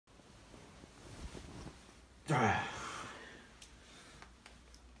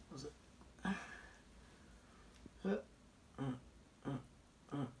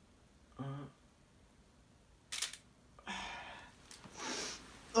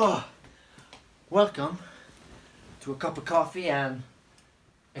Oh, welcome to a cup of coffee and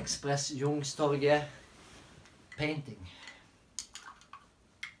XPRESS YOUNGSTORGET painting.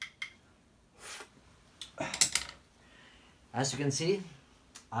 As you can see,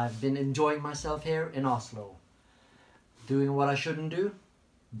 I've been enjoying myself here in Oslo. Doing what I shouldn't do,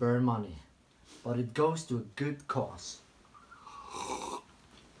 burn money. But it goes to a good cause.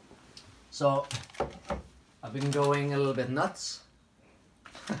 So, I've been going a little bit nuts.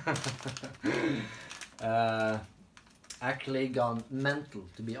 Actually gone mental,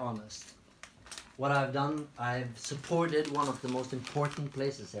 to be honest. What I've done, I've supported one of the most important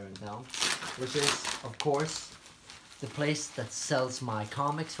places here in town, which is, of course, the place that sells my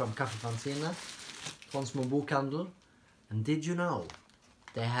comics from Kaffe Fanzine, Tronsmo Bokhandel. And did you know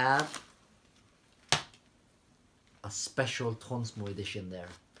they have a special Tronsmo edition there?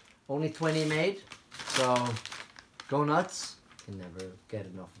 Only 20 made, so go nuts. Can never get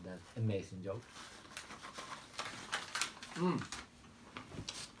enough of that amazing joke.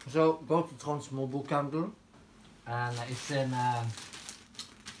 So go to Tronsmo Bokhandel, and it's in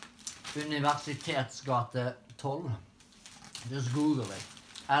Universitetsgate 12. Just Google it.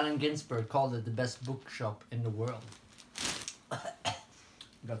 Allen Ginsberg called it the best bookshop in the world.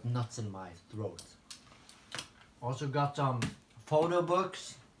 Got nuts in my throat. Also got some photo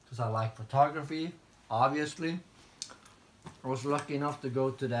books, because I like photography, obviously. I was lucky enough to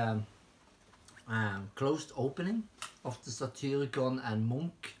go to the closed opening of the Satyricon and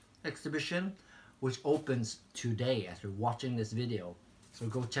Munch exhibition, which opens today as you're watching this video. So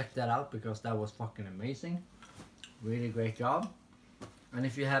go check that out, because that was fucking amazing. Really great job. And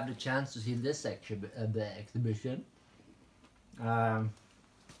if you have the chance to see this exhibition, I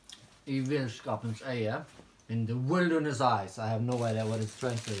Villskapens Øye, in the wilderness eyes. I have no idea what it's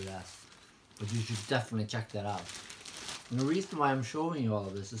translated as, but you should definitely check that out. And the reason why I'm showing you all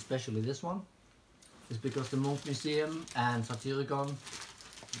of this, especially this one, is because the Munch Museum and Satyricon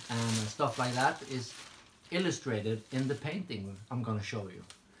and stuff like that is illustrated in the painting I'm gonna show you.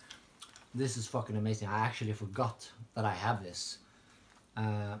 This is fucking amazing. I actually forgot that I have this.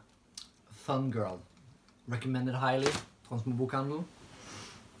 Fun Girl. Recommended highly. Tronsmo Bokhandel.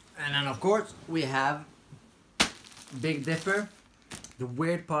 And then of course we have Big Dipper. The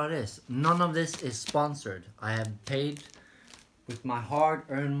weird part is, none of this is sponsored. I have paid with my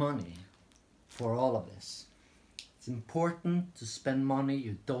hard-earned money for all of this. It's important to spend money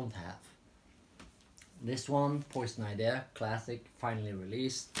you don't have. This one, Poison Idea, classic, finally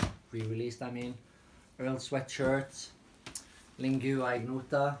released. Re-released, I mean. Earl Sweatshirt. Lingua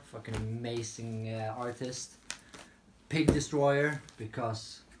Ignota, fucking amazing artist. Pig Destroyer,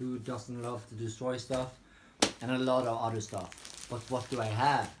 because who doesn't love to destroy stuff? And a lot of other stuff. But what do I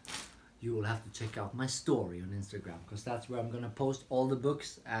have? You will have to check out my story on Instagram, because that's where I'm gonna post all the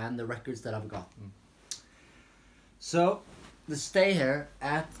books and the records that I've gotten. So, the stay here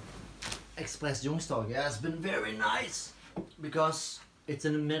at XPRESS YOUNGSTORGET has been very nice, because it's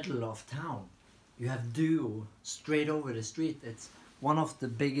in the middle of town. You have Duo straight over the street. It's one of the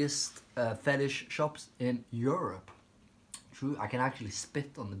biggest fetish shops in Europe. True, I can actually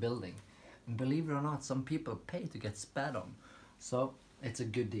spit on the building. And believe it or not, some people pay to get spat on. So it's a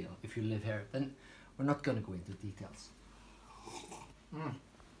good deal if you live here. Then we're not gonna go into details.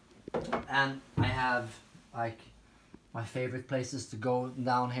 And I have like my favorite places to go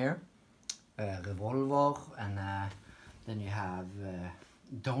down here. Revolver, and then you have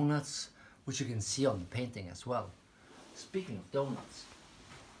donuts, which you can see on the painting as well. Speaking of donuts,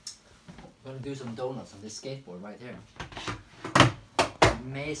 I'm gonna do some donuts on this skateboard right here.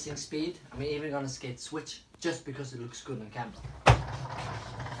 Amazing speed. I'm even gonna skate switch just because it looks good on camera.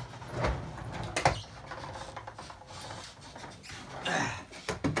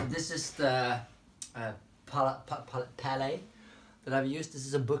 This is the palette that I've used. This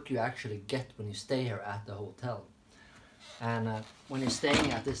is a book you actually get when you stay here at the hotel. And when you're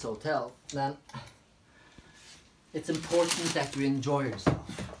staying at this hotel, then it's important that you enjoy yourself.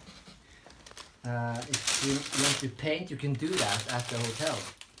 If you want to paint, you can do that at the hotel.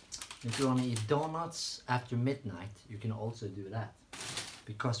 If you want to eat donuts after midnight, you can also do that.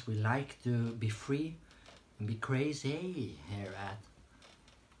 Because we like to be free and be crazy here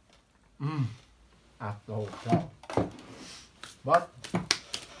at the hotel. But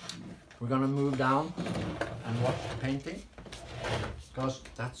we're gonna move down and watch the painting, because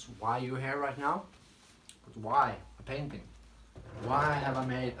that's why you're here right now. But why a painting? Why have I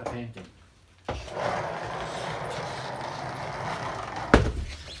made a painting?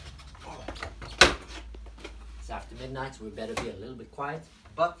 midnight, so we better be a little bit quiet.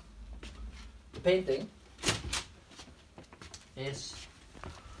 But the painting is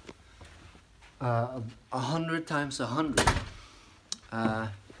 100 times 100.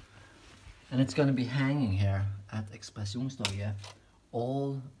 And it's going to be hanging here at XPRESS YOUNGSTORGET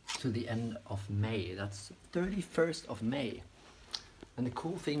all to the end of May. That's 31st of May. And the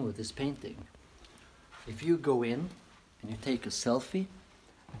cool thing with this painting, if you go in and you take a selfie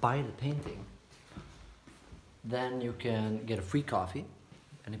by the painting, then you can get a free coffee.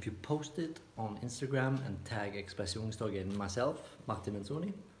 And if you post it on Instagram and tag XPRESS YOUNGSTORGET and myself,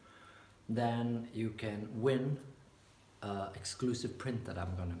 Mentzoni, then you can win an exclusive print that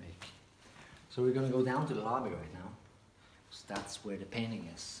I'm gonna make. So we're gonna go down to the lobby right now, because that's where the painting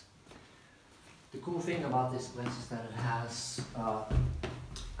is. The cool thing about this place is that it has a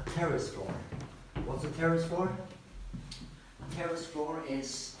terrace floor. What's a terrace floor? A terrace floor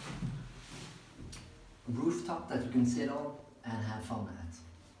is a rooftop that you can sit on and have fun at.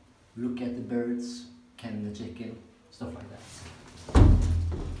 Look at the birds, can the chicken, stuff like that.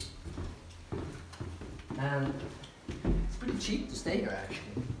 And it's pretty cheap to stay here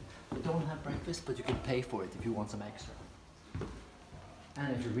actually. We don't have breakfast, but you can pay for it if you want some extra.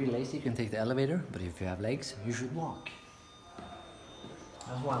 And if you're really lazy, you can take the elevator, but if you have legs, you should walk.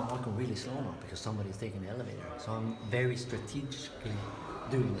 That's why I'm walking really slow now, because somebody's taking the elevator. So I'm very strategically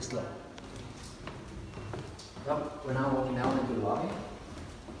doing this slow. So we're now walking down into the lobby.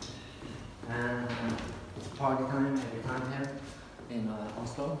 And it's party time every time here in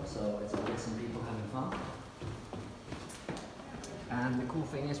Oslo, so it's always some people having fun. And the cool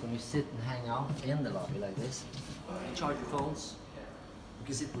thing is when you sit and hang out in the lobby like this, you charge your phones, you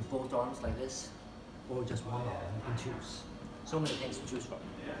can sit with both arms like this, or just one arm, you can choose. So many things to choose from.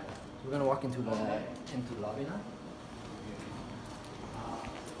 So we're gonna walk into the lobby now.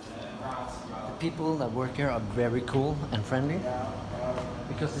 The people that work here are very cool and friendly,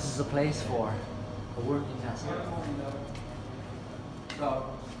 because this is a place for a working class. So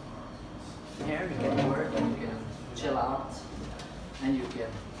here you can work and you can chill out, and you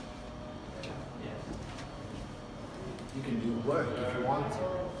can do work if you want to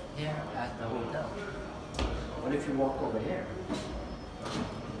here at the hotel. But if you walk over here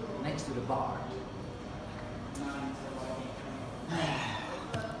next to the bar,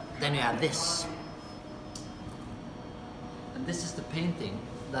 then you have this. And this is the painting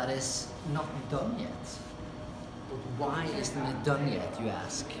that is not done yet. But why isn't it done yet, you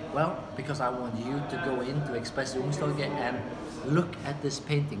ask? Well, because I want you to go into XPRESS YOUNGSTORGET and look at this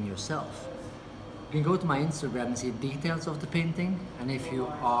painting yourself. You can go to my Instagram and see details of the painting, and if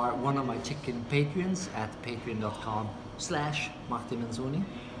you are one of my chicken patrons at patreon.com/MartinMentzoni,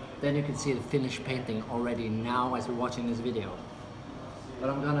 then you can see the finished painting already now as we're watching this video. But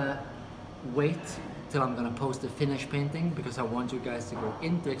I'm gonna wait till I'm gonna post the finished painting, because I want you guys to go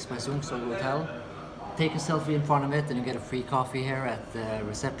into XPRESS YOUNGSTORGET Hotel, take a selfie in front of it, and you get a free coffee here at the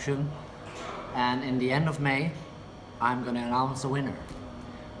reception. And in the end of May, I'm gonna announce a winner.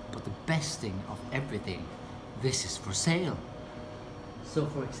 But the best thing of everything, this is for sale. So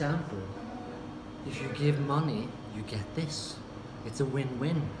for example, if you give money, you get this. It's a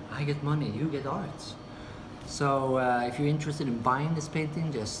win-win. I get money, you get art. So if you're interested in buying this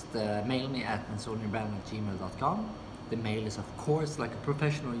painting, just mail me at mentzonibrand@gmail.com. The mail is of course like a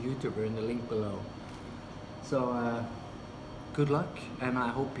professional YouTuber in the link below. So good luck, and I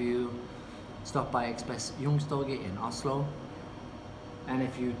hope you stop by XPRESS YOUNGSTORGET in Oslo. And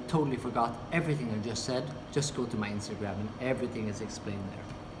if you totally forgot everything I just said, just go to my Instagram and everything is explained there.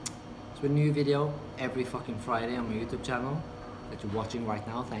 So a new video every fucking Friday on my YouTube channel that you're watching right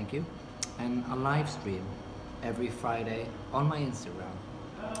now, thank you. And a live stream every Friday on my Instagram.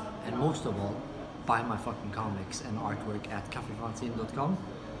 And most of all, buy my fucking comics and artwork at kaffefanzine.com.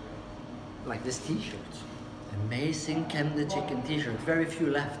 Like this t-shirt. Amazing Ken the Chicken t-shirt, very few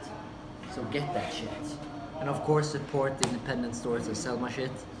left. So get that shit. And of course support the independent stores that sell my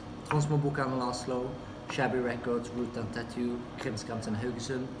shit. Transmo-bokhandel Oslo, Shabby Records, Root and Tattoo, Krimskrams in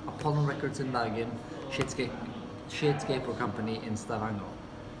Haugesund, Apollo Records in Bergen, Shitescaper Company in Stavanger.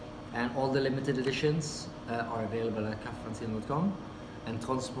 And all the limited editions are available at kaffefanzine.com, and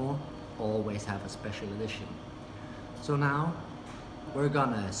Transmo always have a special edition. So now we're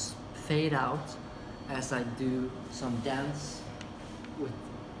gonna fade out as I do some dance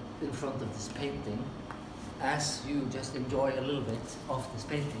in front of this painting, as you just enjoy a little bit of this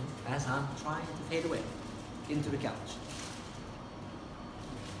painting as I'm trying to fade away into the couch.